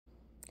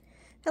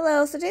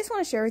Hello, so I just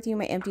want to share with you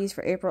my empties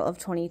for April of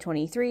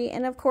 2023,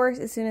 and of course,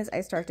 as soon as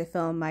I start to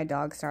film, my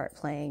dogs start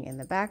playing in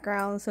the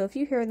background, so if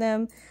you hear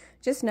them,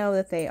 just know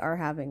that they are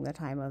having the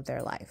time of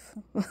their life.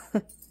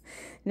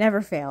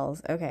 Never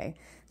fails. Okay,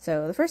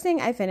 so the first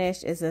thing I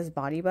finished is this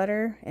body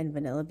butter and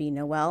Vanilla Bean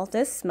Noel.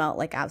 This smelled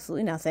like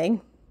absolutely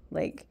nothing.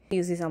 Like, I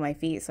use these on my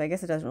feet, so I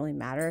guess it doesn't really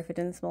matter if it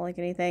didn't smell like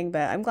anything,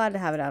 but I'm glad to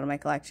have it out of my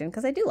collection,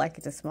 because I do like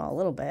it to smell a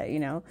little bit, you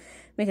know,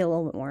 make it a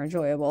little bit more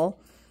enjoyable.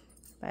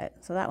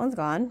 But, so that one's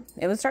gone.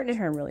 It was starting to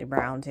turn really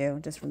brown too,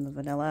 just from the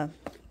vanilla.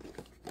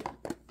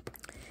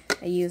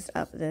 I used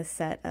up this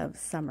set of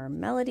Summer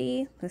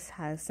Melody. This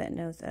has scent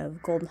notes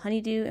of Golden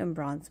Honeydew and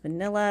Bronze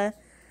Vanilla.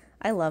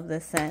 I love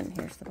this scent.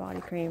 Here's the body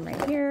cream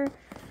right here.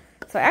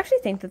 So I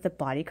actually think that the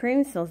body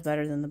cream smells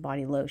better than the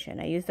body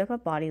lotion. I used up a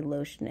body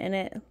lotion in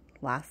it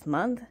last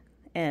month,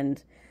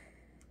 and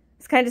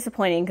it's kind of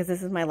disappointing because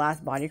this is my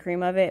last body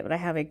cream of it, but I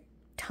have a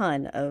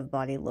ton of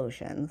body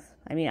lotions.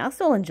 I mean, I'll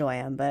still enjoy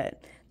them,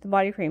 but the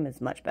body cream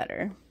is much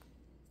better.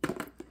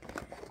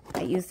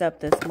 I used up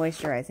this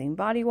moisturizing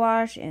body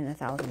wash in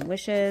 1,000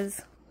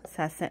 Wishes. This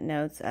has scent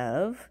notes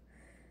of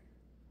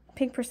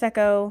Pink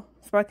Prosecco,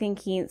 Sparkling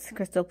Quince,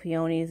 Crystal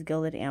Peonies,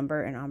 Gilded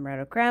Amber, and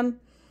Amaretto Creme.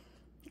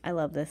 I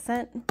love this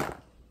scent.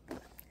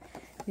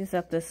 Used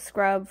up this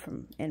scrub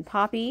in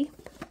Poppy.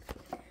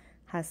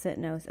 Has scent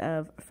notes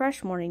of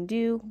Fresh Morning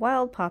Dew,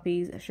 Wild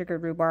Poppies,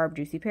 Sugared Rhubarb,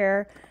 Juicy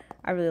Pear.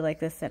 I really like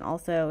this scent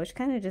also. It's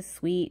kind of just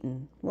sweet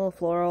and a little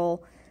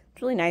floral.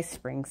 It's really nice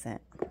spring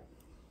scent.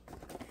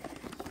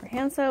 For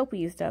hand soap, we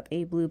used up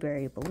a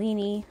Blueberry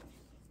Bellini.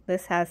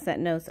 This has scent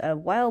notes of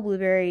Wild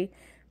Blueberry,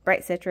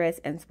 Bright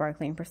Citrus, and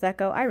Sparkling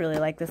Prosecco. I really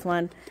like this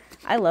one.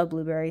 I love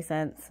blueberry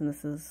scents, and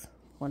this is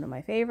one of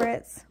my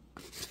favorites.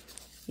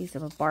 Used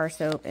up a bar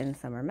soap in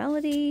Summer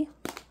Melody.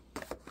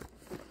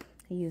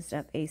 I used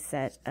up a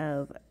set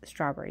of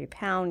Strawberry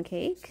Pound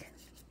Cake,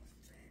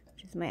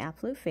 which is my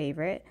absolute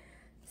favorite.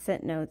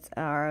 Scent notes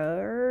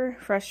are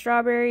fresh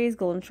strawberries,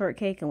 golden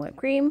shortcake, and whipped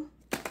cream.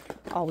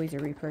 Always a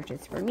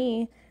repurchase for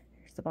me.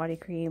 Here's the body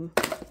cream.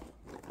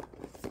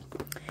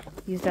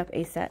 Used up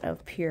a set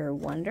of Pure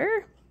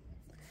Wonder.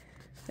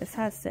 This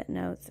has scent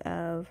notes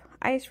of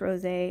Ice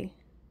Rosé,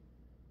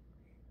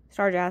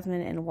 Star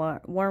Jasmine, and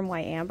Warm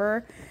White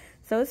Amber.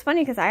 So it's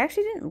funny because I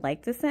actually didn't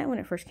like this scent when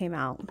it first came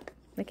out.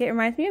 Like, it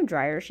reminds me of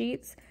dryer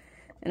sheets.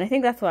 And I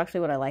think that's actually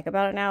what I like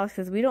about it now, is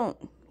because we don't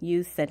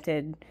use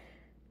scented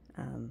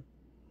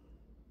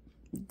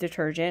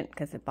detergent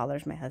because it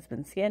bothers my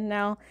husband's skin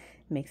now.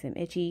 It makes him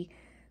itchy.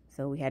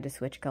 So we had to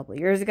switch a couple of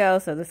years ago.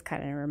 So this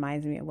kind of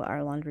reminds me of what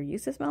our laundry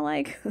used to smell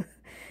like.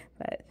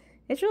 But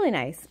it's really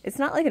nice. It's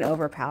not like an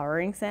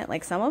overpowering scent.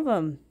 Like some of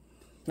them,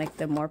 like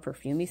the more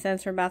perfumey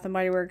scents from Bath &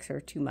 Body Works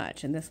are too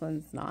much. And this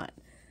one's not.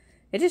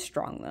 It is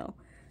strong though.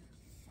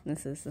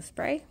 This is the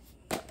spray.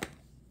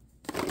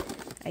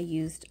 I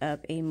used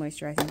up a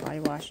moisturizing body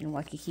wash in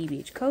Waikiki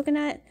Beach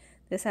Coconut.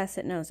 This has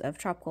scent notes of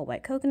Tropical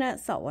White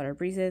Coconut, Saltwater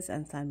Breezes,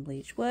 and Sun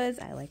Bleached Woods.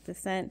 I like this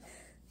scent.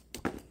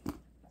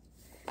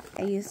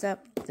 I used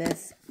up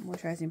this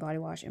moisturizing body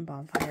wash in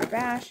Bonfire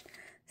Bash.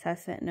 This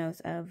has scent notes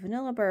of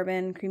Vanilla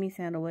Bourbon, Creamy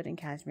Sandalwood, and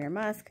Cashmere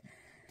Musk.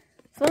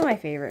 It's one of my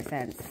favorite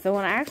scents. So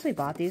when I actually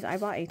bought these, I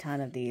bought a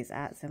ton of these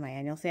at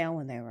semi-annual sale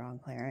when they were on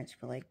clearance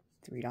for like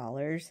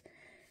 $3.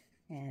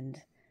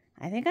 And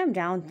I think I'm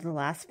down to the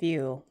last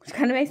few, which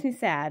kind of makes me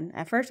sad.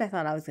 At first I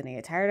thought I was going to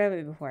get tired of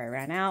it before I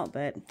ran out,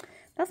 but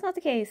that's not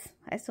the case.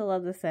 I still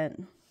love this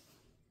scent.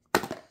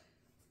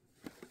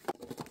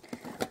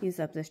 Use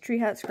up this Tree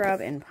Hut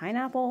Scrub in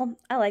Pineapple.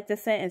 I like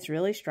this scent. It's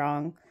really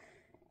strong.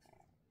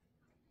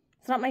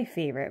 It's not my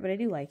favorite, but I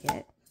do like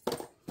it.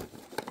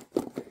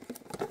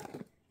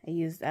 I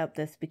used up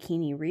this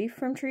Bikini Reef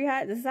from Tree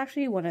Hut. This is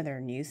actually one of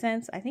their new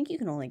scents. I think you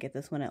can only get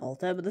this one at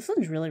Ulta, but this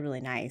one's really,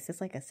 really nice.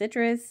 It's like a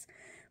citrus,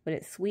 but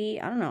it's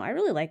sweet. I don't know. I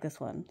really like this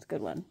one. It's a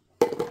good one.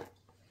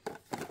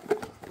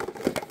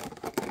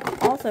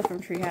 Also from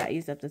Tree Hut, I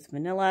used up this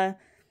vanilla.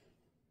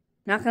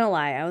 Not gonna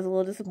lie, I was a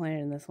little disappointed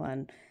in this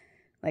one.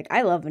 Like,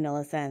 I love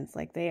vanilla scents.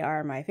 Like, they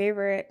are my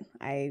favorite.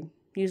 I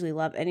usually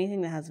love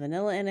anything that has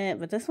vanilla in it,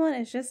 but this one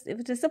is just, it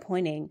was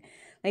disappointing.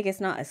 Like, it's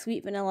not a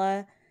sweet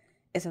vanilla.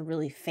 It's a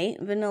really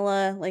faint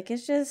vanilla. Like,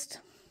 it's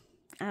just,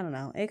 I don't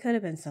know. It could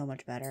have been so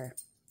much better.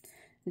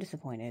 I'm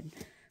disappointed.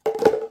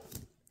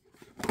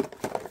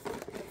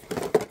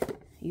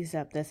 Used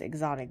up this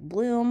Exotic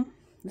Bloom.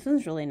 This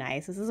one's really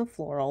nice. This is a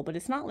floral, but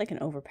it's not like an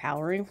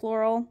overpowering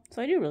floral.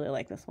 So I do really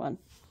like this one.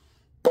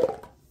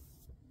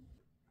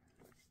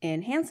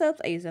 In hand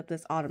soaps, I used up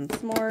this Autumn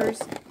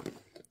S'mores.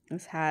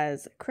 This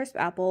has crisp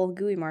apple,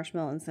 gooey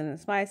marshmallow, and cinnamon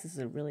spice. This is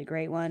a really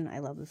great one. I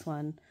love this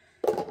one.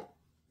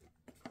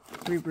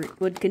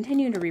 Would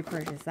continue to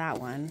repurchase that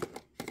one.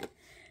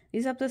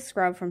 Used up this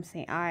scrub from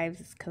St.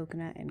 Ives. It's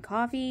coconut and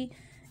coffee.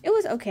 It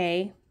was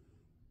okay.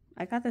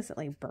 I got this at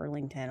like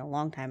Burlington a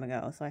long time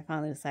ago, so I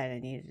finally decided I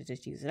needed to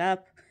just use it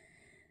up.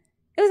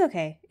 It was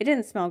okay. It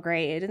didn't smell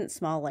great. It didn't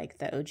smell like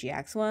the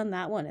OGX one.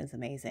 That one is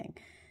amazing.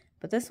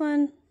 But this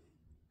one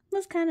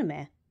was kind of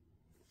meh.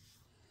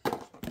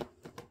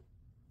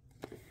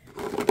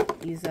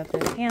 Use up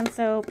this hand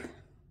soap.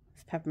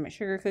 peppermint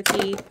sugar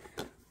cookie,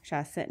 which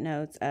has scent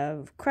notes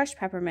of crushed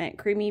peppermint,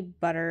 creamy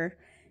butter,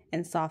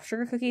 and soft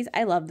sugar cookies.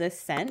 I love this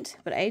scent,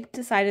 but I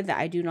decided that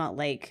I do not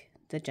like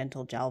the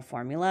gentle gel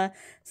formula.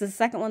 It's the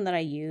second one that I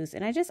use,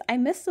 and I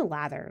miss the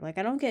lather. Like,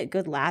 I don't get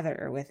good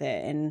lather with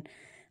it, and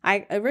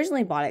I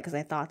originally bought it because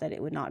I thought that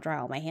it would not dry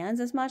out my hands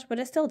as much, but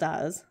it still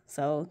does.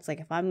 So it's like,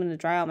 if I'm going to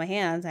dry out my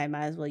hands, I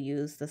might as well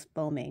use this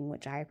foaming,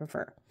 which I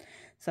prefer.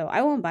 So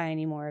I won't buy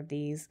any more of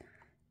these.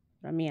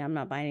 I mean, I'm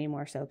not buying any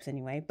more soaps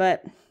anyway,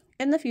 but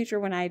in the future,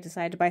 when I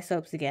decide to buy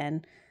soaps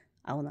again,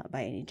 I will not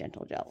buy any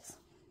gentle gels.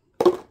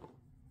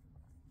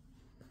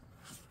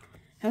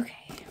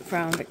 Okay,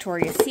 from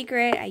Victoria's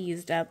Secret, I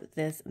used up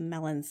this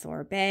melon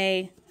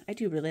sorbet. I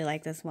do really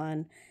like this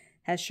one.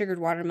 Has sugared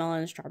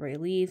watermelon, strawberry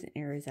leaves, and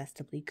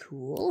irresistibly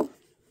cool.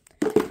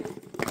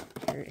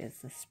 Here is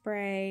the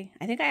spray.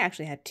 I think I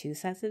actually had 2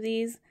 sets of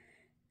these,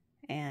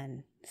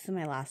 and this is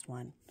my last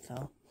one.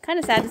 So, kind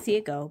of sad to see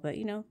it go, but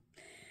you know,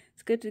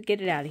 it's good to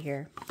get it out of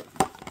here.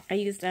 I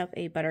used up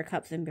a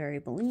Buttercups and Berry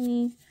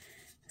Bellini.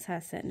 This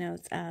has scent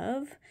notes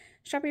of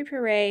strawberry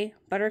puree,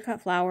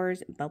 buttercup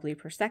flowers, bubbly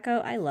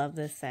prosecco. I love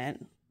this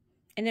scent.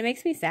 And it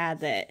makes me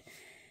sad that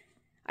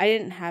I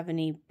didn't have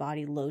any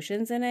body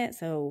lotions in it.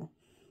 So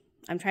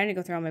I'm trying to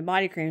go through all my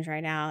body creams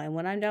right now. And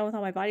when I'm done with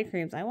all my body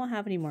creams, I won't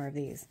have any more of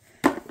these.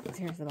 So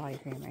here's the body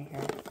cream right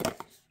here.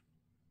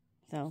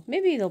 So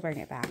maybe they'll bring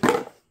it back.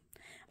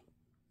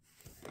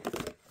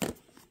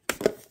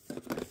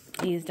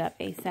 I used up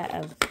a set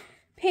of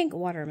Pink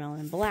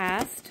Watermelon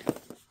Blast,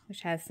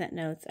 which has scent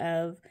notes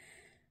of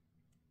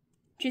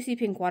juicy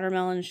pink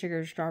watermelon,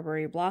 sugar,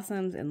 strawberry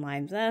blossoms, and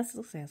lime zest.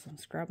 Looks like it has some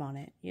scrub on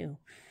it. Ew.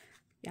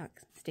 Yuck.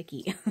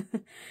 Sticky.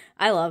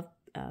 I love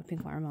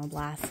Pink Watermelon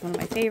Blast. It's one of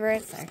my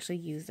favorites. I actually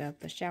used up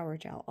the shower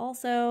gel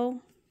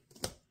also.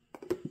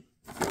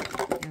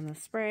 And the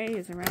spray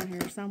is around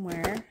here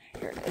somewhere.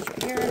 Here it is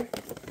right here.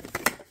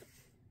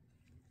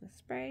 The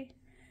spray.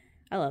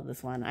 I love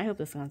this one. I hope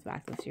this comes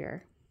back this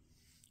year.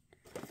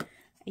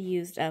 I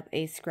used up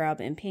a scrub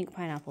in Pink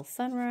Pineapple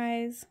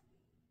Sunrise.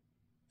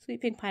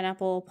 Sweet pink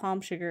pineapple,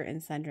 palm sugar,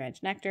 and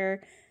sun-drenched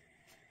nectar.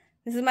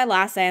 This is my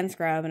last sand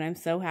scrub, and I'm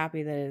so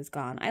happy that it is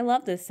gone. I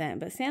love this scent,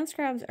 but sand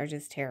scrubs are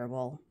just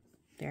terrible.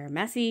 They're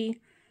messy.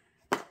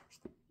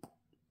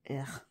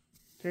 Ugh.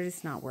 They're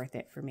just not worth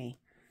it for me.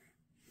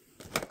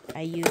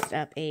 I used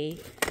up a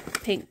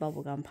pink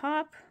bubblegum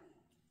pop,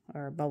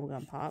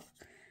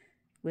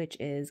 which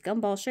is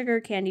gumball sugar,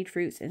 candied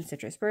fruits, and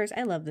citrus bursts.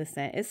 I love this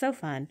scent. It's so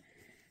fun.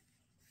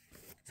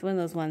 It's one of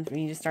those ones when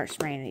you just start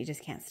spraying it, you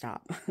just can't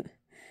stop.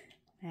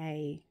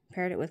 I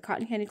paired it with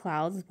Cotton Candy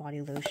Clouds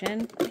body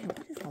lotion. Man,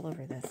 what is all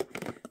over this?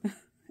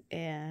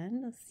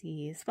 And let's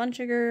see, spun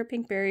sugar,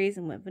 pink berries,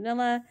 and whipped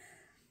vanilla.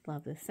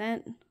 Love this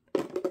scent.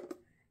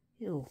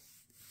 Ew.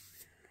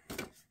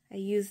 I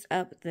used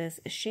up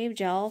this shave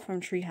gel from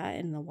Tree Hut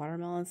in the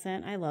watermelon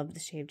scent. I love the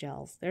shave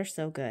gels. They're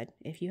so good.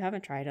 If you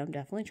haven't tried them,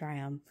 definitely try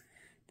them.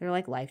 They're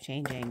like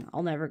life-changing.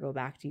 I'll never go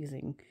back to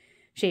using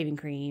shaving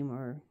cream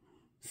or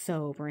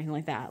soap or anything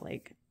like that.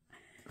 Like,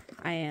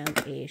 I am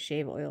a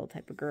shave oil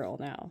type of girl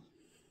now.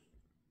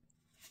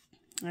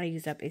 I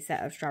used up a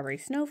set of strawberry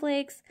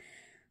snowflakes,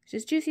 which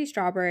is juicy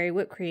strawberry,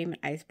 whipped cream, and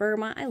iced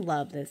bergamot. I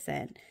love this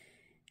scent.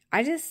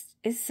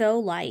 It's so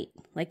light.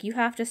 Like, you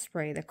have to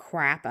spray the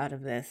crap out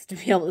of this to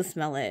be able to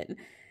smell it.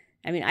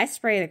 I mean, I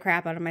spray the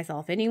crap out of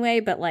myself anyway,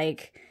 but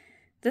like,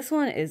 this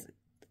one is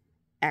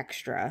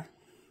extra.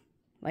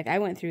 Like, I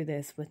went through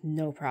this with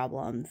no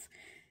problems.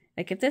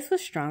 Like, if this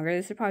was stronger,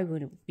 this would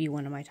probably be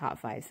one of my top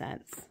 5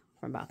 scents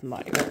from Bath &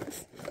 Body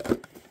Works.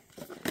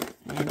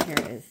 And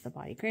here is the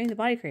body cream. The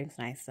body cream's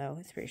nice, though.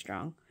 It's pretty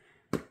strong.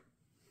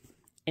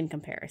 In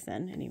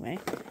comparison, anyway.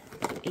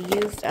 I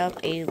used up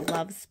a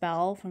Love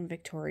Spell from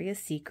Victoria's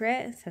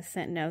Secret. It has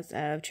scent notes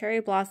of cherry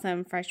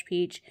blossom, fresh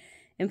peach,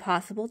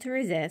 impossible to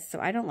resist. So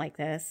I don't like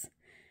this.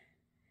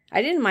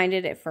 I didn't mind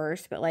it at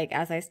first, but like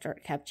as I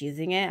kept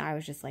using it, I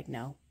was just like,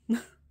 no,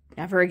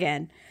 never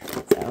again.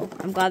 So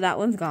I'm glad that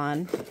one's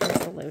gone. There's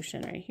the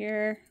lotion right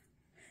here.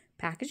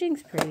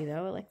 Packaging's pretty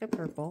though. I like the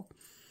purple.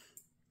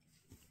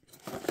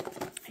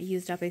 I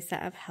used up a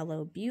set of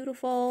Hello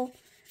Beautiful,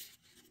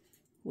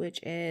 which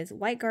is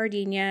white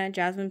gardenia,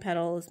 jasmine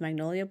petals,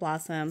 magnolia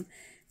blossom,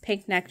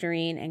 pink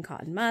nectarine, and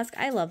cotton musk.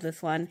 I love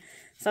this one.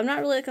 So I'm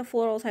not really like a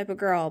floral type of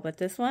girl, but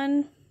this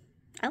one,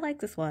 I like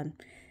this one.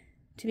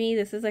 To me,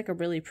 this is like a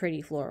really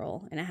pretty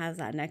floral, and it has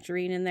that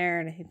nectarine in there,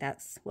 and I think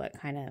that's what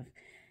kind of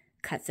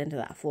cuts into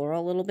that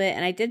floral a little bit.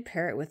 And I did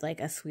pair it with like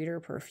a sweeter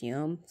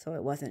perfume, so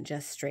it wasn't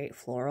just straight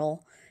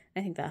floral.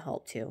 I think that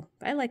helped too.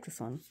 But I like this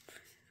one.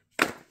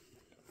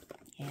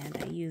 And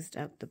I used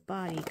up the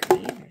body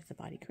cream. There's the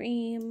body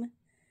cream.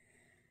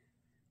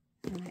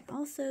 And I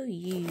also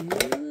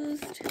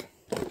used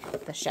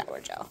the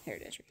shower gel. Here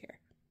it is right here.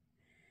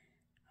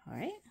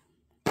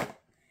 Alright.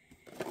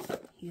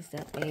 Used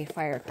up a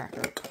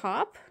firecracker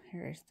pop.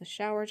 Here's the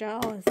shower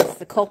gel. Is this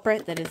the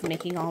culprit that is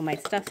making all my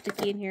stuff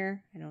sticky in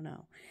here? I don't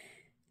know.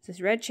 This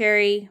is red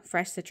cherry,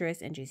 fresh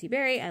citrus, and juicy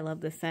berry. I love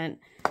this scent.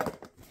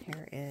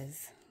 Here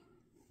is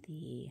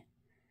the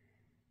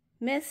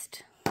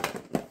mist.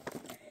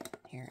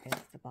 Here is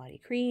the body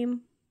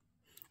cream.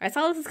 I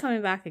saw this is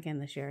coming back again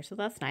this year, so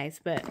that's nice,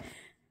 but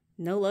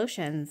no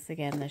lotions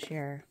again this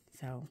year,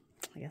 so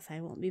I guess I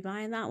won't be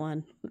buying that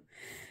one.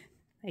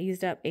 I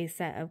used up a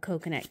set of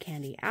coconut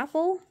candy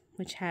apple,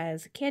 which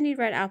has candied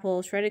red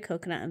apple, shredded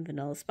coconut, and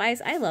vanilla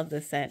spice. I love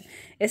this scent.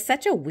 It's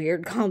such a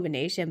weird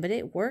combination, but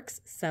it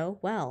works so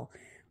well.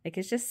 Like,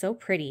 it's just so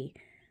pretty.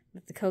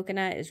 The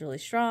coconut is really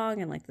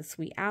strong, and like the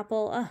sweet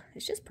apple,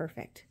 it's just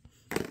perfect.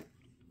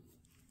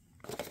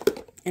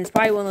 And it's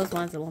probably one of those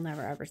ones that we'll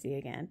never ever see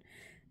again.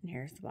 And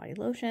here's the body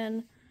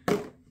lotion.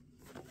 I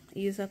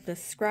use up the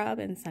scrub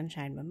in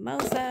Sunshine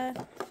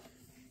Mimosa,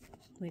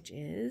 which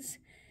is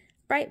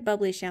bright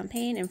bubbly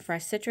champagne and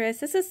fresh citrus.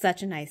 This is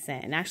such a nice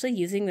scent, and actually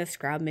using the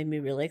scrub made me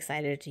really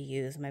excited to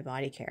use my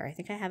body care. I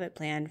think I have it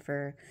planned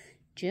for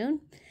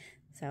June,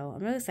 so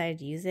I'm really excited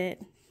to use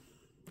it.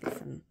 Get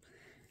some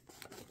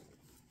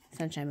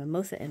Sunshine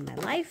Mimosa in my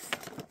life.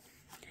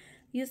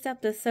 Used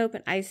up the soap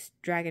and iced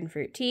dragon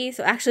fruit tea.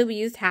 So actually we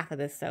used half of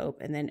this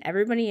soap, and then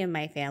everybody in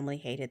my family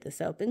hated the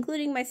soap,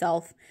 including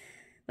myself.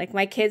 Like,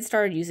 my kids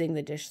started using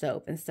the dish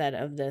soap instead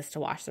of this to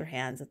wash their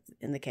hands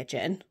in the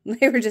kitchen.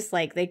 They were just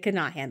like, they could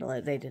not handle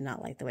it. They did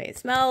not like the way it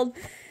smelled.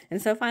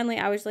 And so finally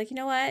I was like, you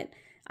know what?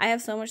 I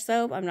have so much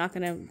soap, I'm not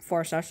going to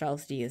force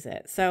ourselves to use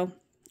it. So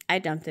I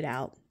dumped it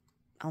out.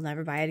 I'll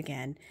never buy it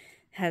again.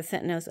 It has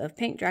scent notes of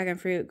pink dragon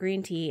fruit,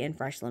 green tea, and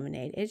fresh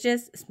lemonade. It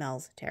just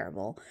smells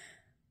terrible.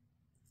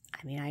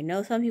 I mean, I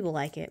know some people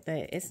like it,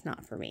 but it's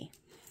not for me.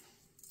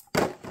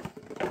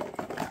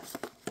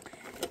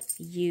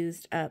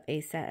 Used up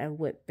a set of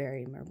whipped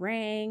berry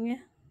meringue,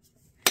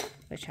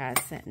 which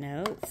has scent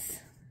notes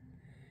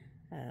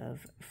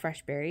of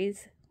fresh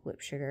berries,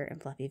 whipped sugar, and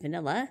fluffy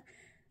vanilla.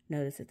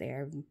 Notice that they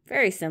are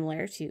very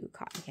similar to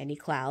cotton candy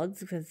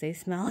clouds because they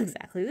smell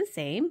exactly the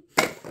same,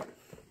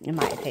 in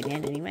my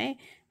opinion anyway.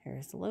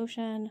 Here's the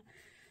lotion.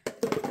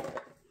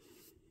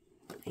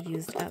 I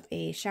used up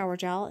a shower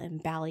gel in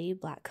Bali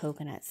Black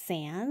Coconut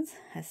Sands.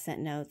 Has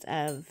scent notes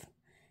of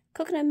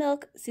coconut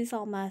milk, sea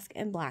salt musk,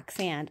 and black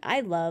sand.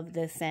 I love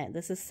this scent.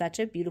 This is such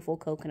a beautiful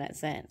coconut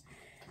scent.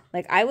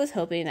 Like, I was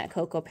hoping that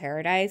Cocoa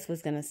Paradise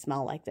was going to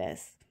smell like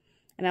this,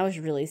 and I was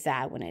really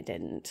sad when it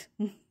didn't.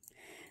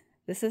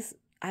 This is,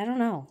 I don't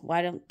know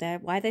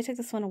why they took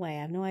this one away.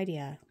 I have no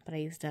idea, but I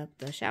used up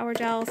the shower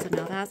gel, so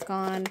now that's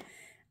gone.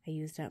 I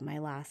used up my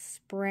last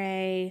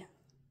spray,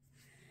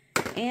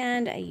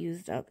 and I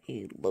used up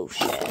a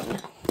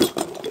lotion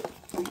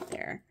right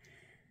there.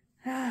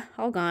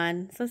 All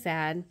gone. So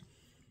sad.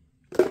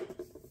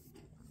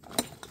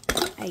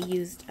 I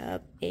used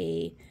up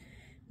a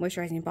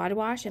moisturizing body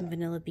wash in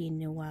Vanilla Bean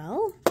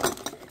Noel,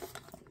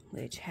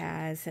 which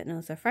has scent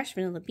notes of fresh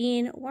vanilla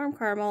bean, warm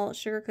caramel,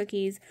 sugar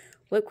cookies,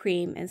 whipped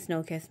cream, and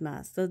snow kissed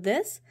musk. So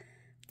this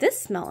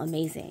smelled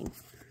amazing.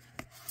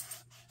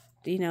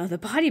 You know, the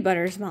body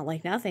butter smelled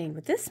like nothing,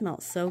 but this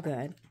smells so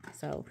good.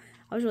 So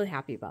I was really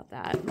happy about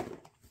that.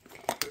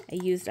 I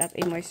used up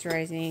a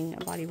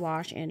moisturizing body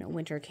wash in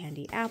Winter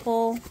Candy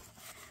Apple,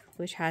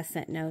 which has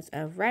scent notes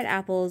of red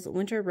apples,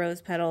 winter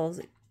rose petals,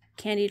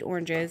 candied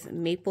oranges,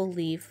 maple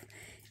leaf,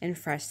 and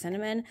fresh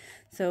cinnamon.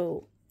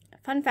 So,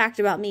 fun fact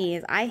about me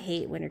is I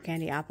hate Winter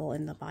Candy Apple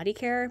in the body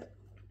care.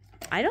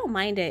 I don't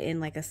mind it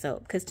in like a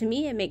soap, because to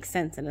me it makes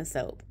sense in a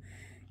soap,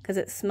 because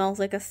it smells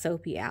like a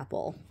soapy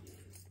apple.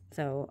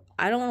 So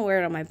I don't want to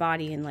wear it on my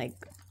body in like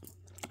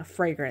a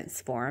fragrance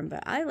form,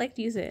 but I like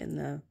to use it in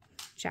the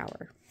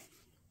shower.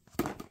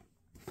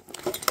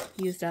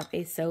 Used up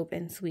a soap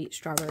and sweet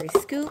strawberry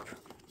scoop,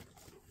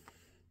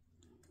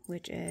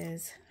 which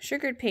is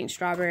sugared pink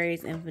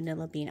strawberries and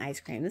vanilla bean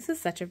ice cream. This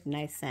is such a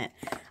nice scent.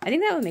 I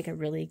think that would make a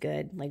really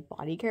good like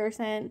body care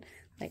scent,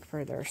 like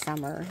for their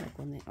summer, like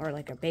when they, or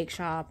like a bake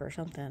shop or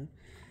something.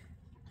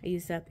 I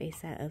used up a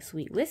set of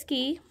sweet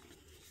whiskey,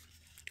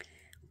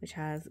 which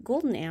has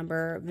golden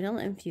amber,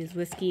 vanilla infused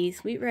whiskey,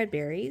 sweet red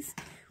berries,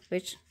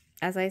 which,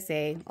 as I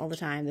say all the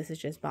time, this is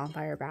just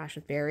bonfire bash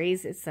with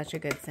berries. It's such a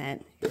good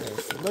scent.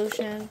 Here's the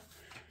lotion.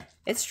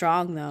 It's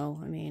strong though.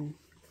 I mean,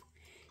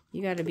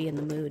 you got to be in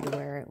the mood to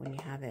wear it when you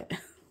have it.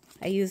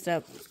 I used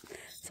up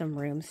some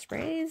room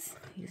sprays.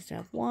 Used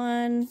up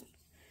 1,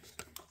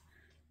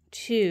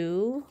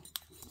 2,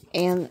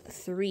 and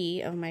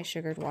 3 of my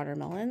sugared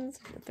watermelons.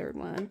 The third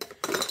one.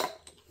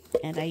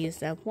 And I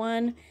used up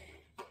 1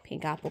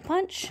 pink apple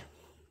punch.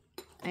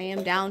 I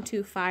am down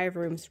to 5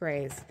 room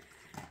sprays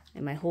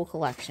in my whole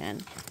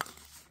collection.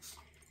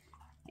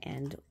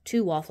 And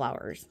 2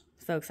 wallflowers.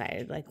 So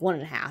excited. Like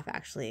 1.5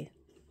 actually.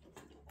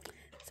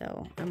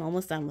 So I'm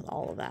almost done with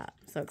all of that.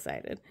 So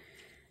excited.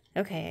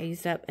 Okay, I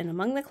used up an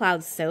Among the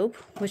Clouds soap,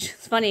 which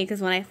is funny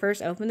because when I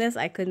first opened this,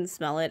 I couldn't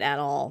smell it at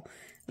all.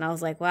 And I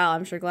was like, wow,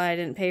 I'm sure glad I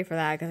didn't pay for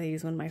that because I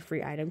used one of my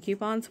free item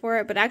coupons for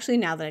it. But actually,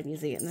 now that I'm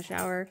using it in the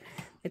shower,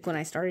 like when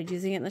I started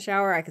using it in the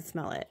shower, I could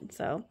smell it.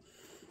 So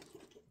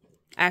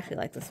I actually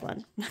like this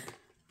one.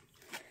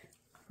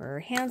 For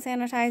hand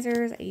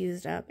sanitizers, I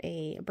used up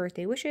a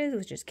Birthday Wishes,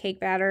 which is cake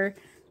batter.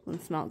 One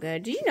smelled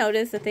good. Did you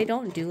notice that they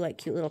don't do like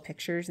cute little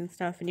pictures and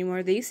stuff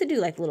anymore? They used to do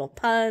like little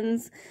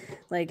puns,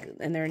 like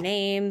in their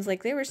names.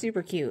 Like they were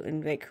super cute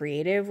and like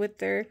creative with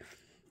their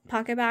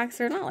pocket backs.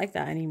 They're not like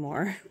that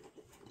anymore.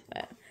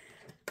 But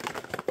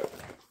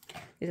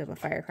use up a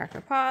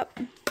firecracker pop,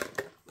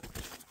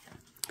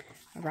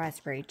 a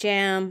raspberry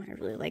jam. I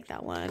really like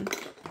that one.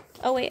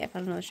 Oh wait, I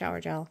found another shower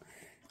gel.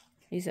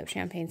 Use up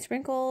champagne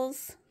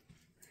sprinkles,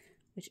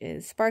 which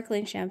is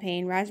sparkling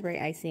champagne, raspberry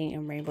icing,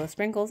 and rainbow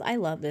sprinkles. I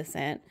love this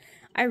scent.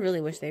 I really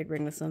wish they'd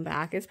bring this one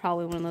back. It's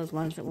probably one of those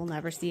ones that we'll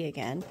never see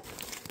again,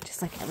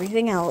 just like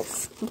everything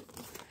else.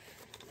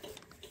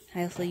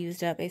 I also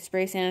used up a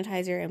spray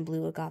sanitizer and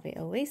blue agave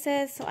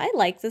oasis. So I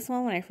liked this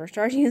one when I first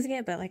started using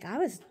it, but like I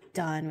was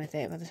done with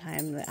it by the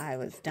time that I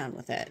was done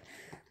with it.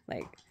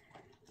 Like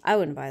I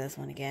wouldn't buy this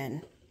one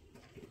again.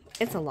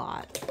 It's a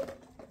lot.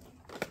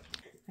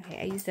 Okay,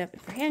 I used up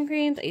for hand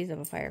creams. I used up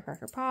a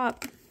firecracker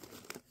pop,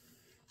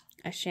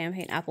 a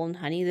champagne apple and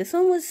honey. This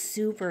one was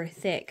super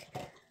thick.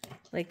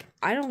 Like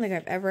I don't think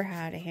I've ever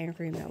had a hand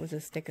cream that was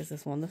as thick as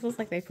this one. This was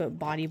like they put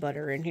body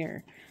butter in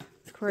here.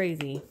 It's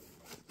crazy.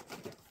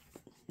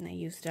 And I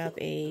used up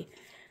a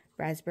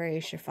raspberry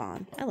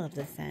chiffon. I love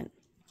this scent.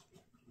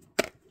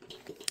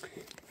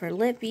 For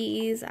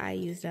lippies, I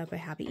used up a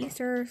Happy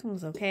Easter. This one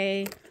was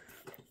okay.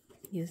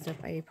 Used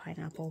up a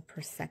pineapple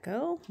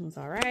prosecco. It was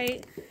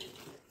alright.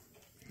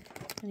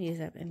 I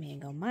used up a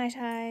mango mai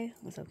tai.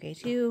 It was okay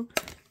too.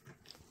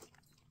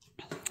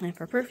 And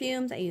for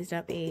perfumes, I used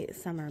up a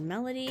summer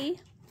melody,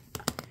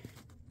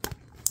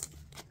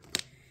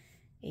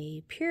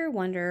 a pure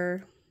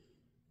wonder,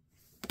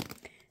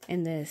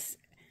 and this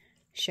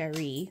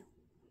Cherie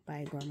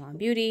by Gourmand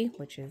Beauty,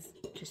 which is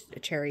just a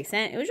cherry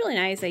scent. It was really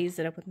nice. I used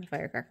it up with my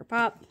firecracker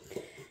pop.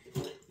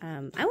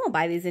 I won't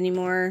buy these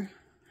anymore.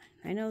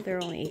 I know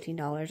they're only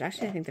 $18.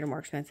 Actually, I think they're more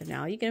expensive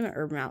now. You get them at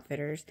Urban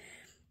Outfitters.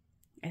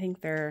 I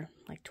think they're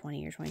like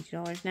 $20 or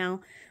 $22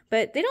 now.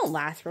 But they don't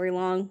last very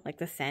long. Like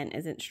the scent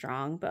isn't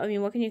strong. But I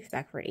mean, what can you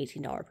expect for an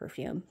 $18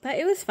 perfume? But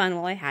it was fun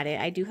while I had it.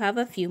 I do have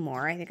a few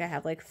more. I think I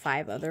have like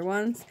 5 other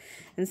ones.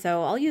 And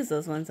so I'll use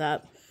those ones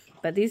up.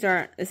 But this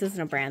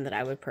isn't a brand that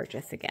I would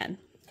purchase again.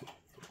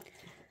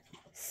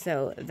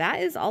 So that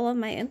is all of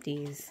my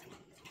empties.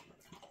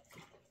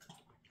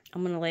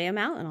 I'm going to lay them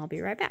out and I'll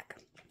be right back.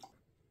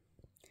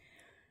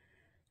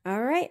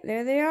 All right,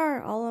 there they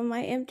are. All of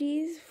my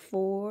empties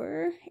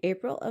for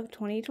April of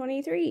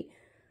 2023.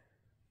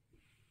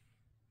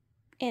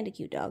 And a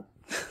cute dog.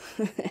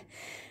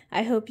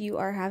 I hope you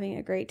are having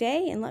a great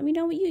day and let me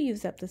know what you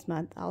used up this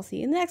month. I'll see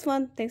you in the next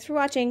one. Thanks for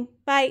watching.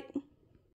 Bye.